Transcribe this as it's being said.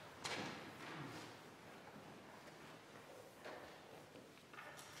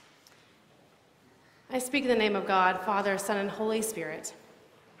I speak in the name of God, Father, Son, and Holy Spirit.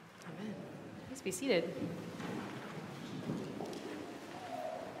 Amen. Please be seated.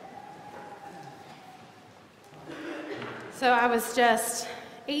 So I was just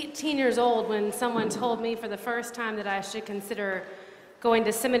 18 years old when someone told me for the first time that I should consider going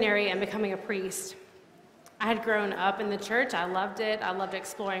to seminary and becoming a priest. I had grown up in the church. I loved it. I loved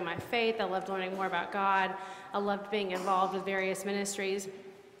exploring my faith. I loved learning more about God. I loved being involved with various ministries.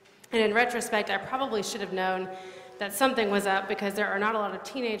 And in retrospect, I probably should have known that something was up because there are not a lot of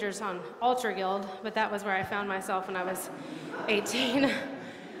teenagers on Altar Guild, but that was where I found myself when I was 18.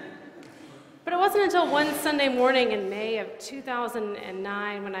 But it wasn't until one Sunday morning in May of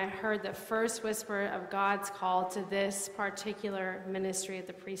 2009 when I heard the first whisper of God's call to this particular ministry of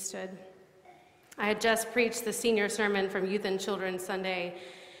the priesthood. I had just preached the senior sermon from Youth and Children's Sunday,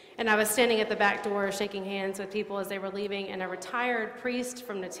 and I was standing at the back door shaking hands with people as they were leaving, and a retired priest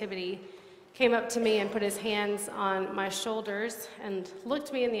from Nativity came up to me and put his hands on my shoulders and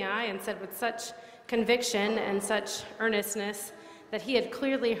looked me in the eye and said with such conviction and such earnestness that he had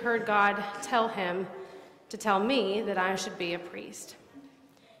clearly heard God tell him to tell me that I should be a priest.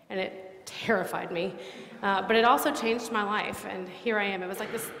 And it terrified me, but it also changed my life, and here I am. It was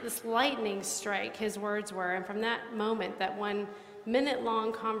like this lightning strike, his words were, and from that moment, that 1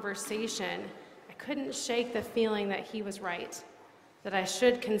 minute-long conversation, I couldn't shake the feeling that he was right, that I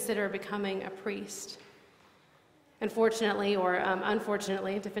should consider becoming a priest. And fortunately, or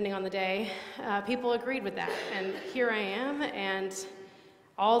unfortunately, depending on the day, people agreed with that. And here I am, and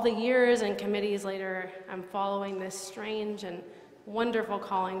all the years and committees later, I'm following this strange and wonderful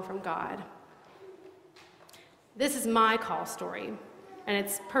calling from God. This is my call story, and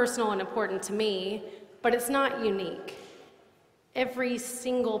it's personal and important to me, but it's not unique. Every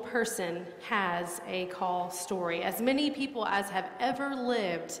single person has a call story. As many people as have ever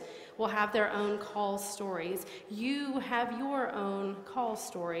lived will have their own call stories. You have your own call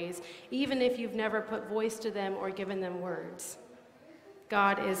stories, even if you've never put voice to them or given them words.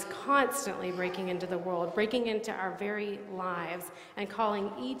 God is constantly breaking into the world, breaking into our very lives, and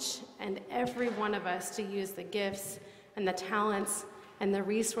calling each and every one of us to use the gifts and the talents and the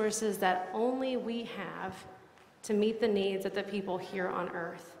resources that only we have to meet the needs of the people here on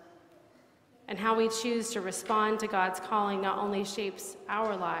earth. And how we choose to respond to God's calling not only shapes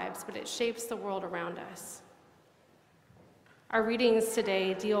our lives, but it shapes the world around us. Our readings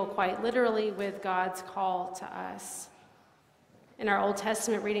today deal quite literally with God's call to us. In our Old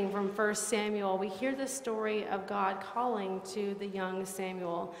Testament reading from 1 Samuel, we hear the story of God calling to the young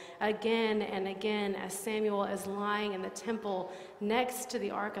Samuel again and again as Samuel is lying in the temple next to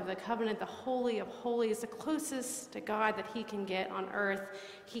the Ark of the Covenant, the Holy of Holies, the closest to God that he can get on earth.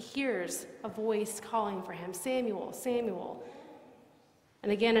 He hears a voice calling for him, Samuel, Samuel.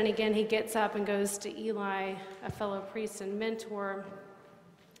 And again, he gets up and goes to Eli, a fellow priest and mentor,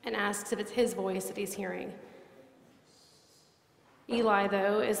 and asks if it's his voice that he's hearing. Eli,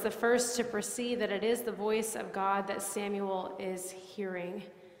 though, is the first to perceive that it is the voice of God that Samuel is hearing.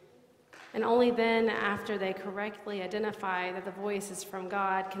 And only then, after they correctly identify that the voice is from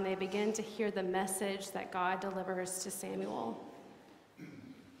God, can they begin to hear the message that God delivers to Samuel.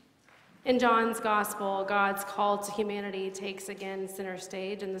 In John's Gospel, God's call to humanity takes again center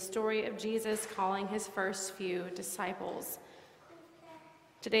stage in the story of Jesus calling his first few disciples.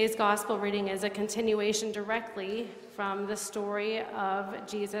 Today's gospel reading is a continuation directly from the story of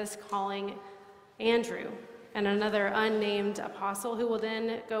Jesus calling Andrew and another unnamed apostle who will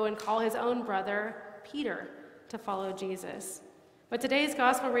then go and call his own brother Peter to follow Jesus. But today's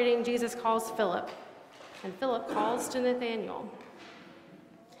gospel reading, Jesus calls Philip, and Philip calls to Nathanael.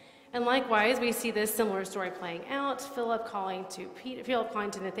 And likewise, we see this similar story playing out, Philip calling to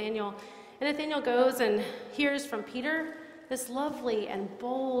Nathanael, and Nathanael goes and hears from Peter this lovely and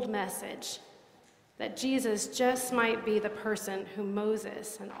bold message that Jesus just might be the person whom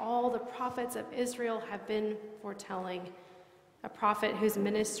Moses and all the prophets of Israel have been foretelling, a prophet whose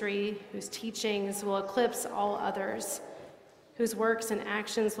ministry, whose teachings will eclipse all others, whose works and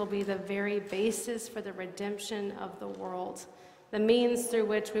actions will be the very basis for the redemption of the world, the means through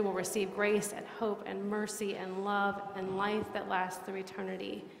which we will receive grace and hope and mercy and love and life that lasts through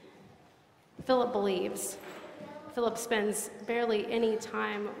eternity. Philip believes. Philip spends barely any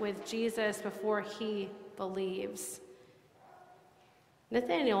time with Jesus before he believes.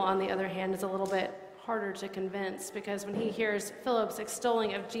 Nathanael, on the other hand, is a little bit harder to convince because when he hears Philip's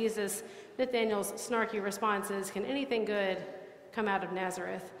extolling of Jesus, Nathanael's snarky response is, "Can anything good come out of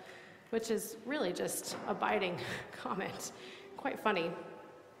Nazareth?" Which is really just a biting comment. Quite funny.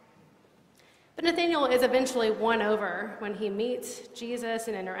 But Nathanael is eventually won over when he meets Jesus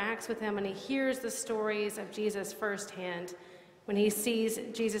and interacts with him, and he hears the stories of Jesus firsthand, when he sees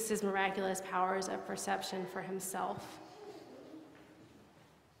Jesus' miraculous powers of perception for himself.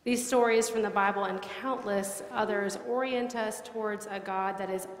 These stories from the Bible and countless others orient us towards a God that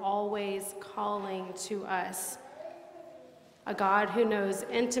is always calling to us, a God who knows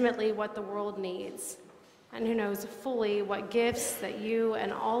intimately what the world needs, and who knows fully what gifts that you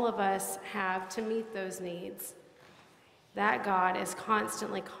and all of us have to meet those needs. That God is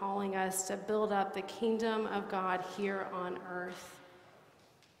constantly calling us to build up the kingdom of God here on earth.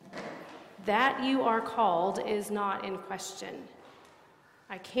 That you are called is not in question.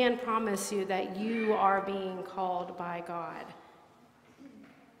 I can promise you that you are being called by God.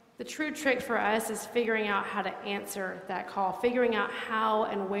 The true trick for us is figuring out how to answer that call, figuring out how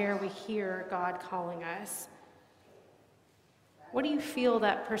and where we hear God calling us. What do you feel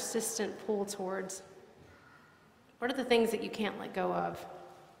that persistent pull towards? What are the things that you can't let go of?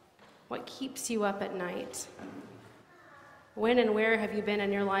 What keeps you up at night? When and where have you been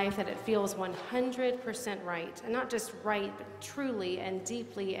in your life that it feels 100% right? And not just right, but truly and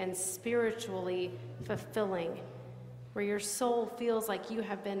deeply and spiritually fulfilling, where your soul feels like you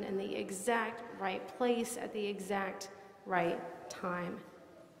have been in the exact right place at the exact right time.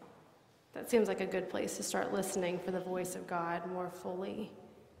 That seems like a good place to start listening for the voice of God more fully.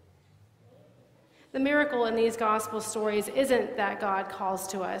 The miracle in these gospel stories isn't that God calls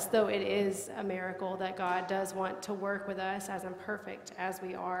to us, though it is a miracle that God does want to work with us as imperfect as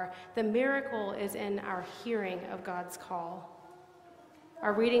we are. The miracle is in our hearing of God's call.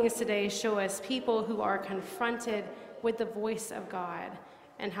 Our readings today show us people who are confronted with the voice of God,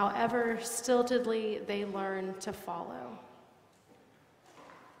 and however stiltedly they learn to follow.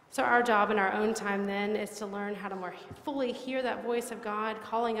 So our job in our own time then is to learn how to more fully hear that voice of God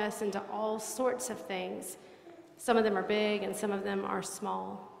calling us into all sorts of things. Some of them are big and some of them are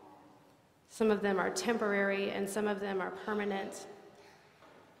small. Some of them are temporary and some of them are permanent.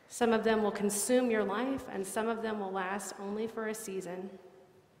 Some of them will consume your life and some of them will last only for a season.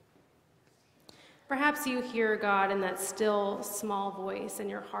 Perhaps you hear God in that still, small voice in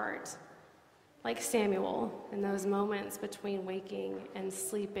your heart, like Samuel in those moments between waking and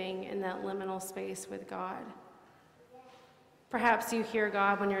sleeping in that liminal space with God. Perhaps you hear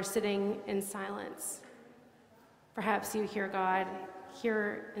God when you're sitting in silence. Perhaps you hear God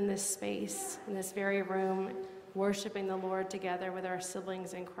here in this space, in this very room, worshiping the Lord together with our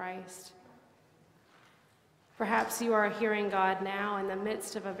siblings in Christ. Perhaps you are hearing God now in the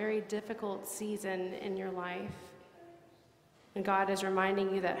midst of a very difficult season in your life. And God is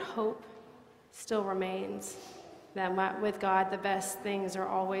reminding you that hope still remains, that with God the best things are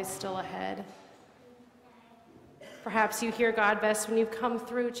always still ahead. Perhaps you hear God best when you've come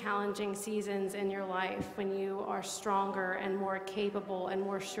through challenging seasons in your life, when you are stronger and more capable and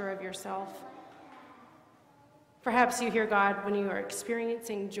more sure of yourself. Perhaps you hear God when you are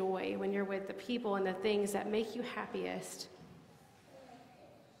experiencing joy, when you're with the people and the things that make you happiest.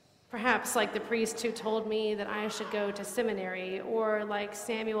 Perhaps like the priest who told me that I should go to seminary, or like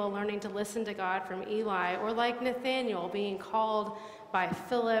Samuel learning to listen to God from Eli, or like Nathanael being called by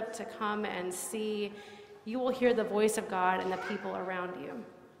Philip to come and see, you will hear the voice of God in the people around you,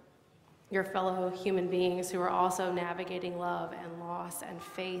 your fellow human beings who are also navigating love and loss and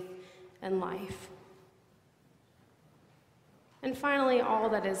faith and life. And finally, all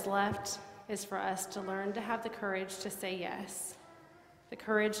that is left is for us to learn to have the courage to say yes. The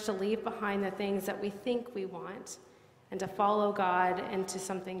courage to leave behind the things that we think we want and to follow God into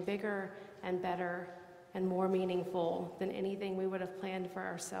something bigger and better and more meaningful than anything we would have planned for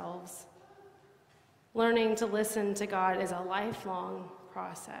ourselves. Learning to listen to God is a lifelong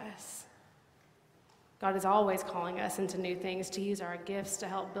process. God is always calling us into new things, to use our gifts to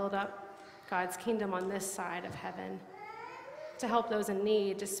help build up God's kingdom on this side of heaven, to help those in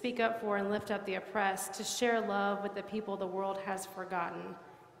need, to speak up for and lift up the oppressed, to share love with the people the world has forgotten.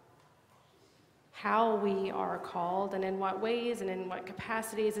 How we are called and in what ways and in what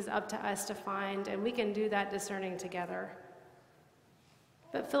capacities is up to us to find, and we can do that discerning together.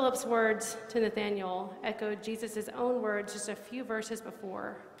 But Philip's words to Nathanael echoed Jesus' own words just a few verses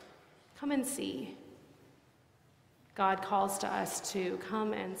before. Come and see. God calls to us to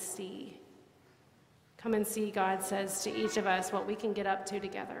come and see. Come and see, God says to each of us, what we can get up to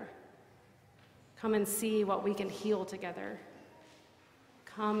together. Come and see what we can heal together.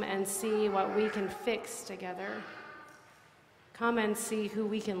 Come and see what we can fix together. Come and see who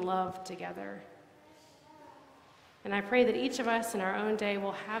we can love together. And I pray that each of us in our own day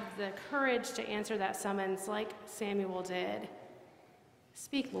will have the courage to answer that summons like Samuel did.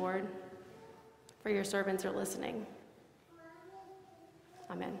 Speak, Lord. for your servants are listening.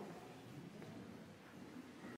 Amen.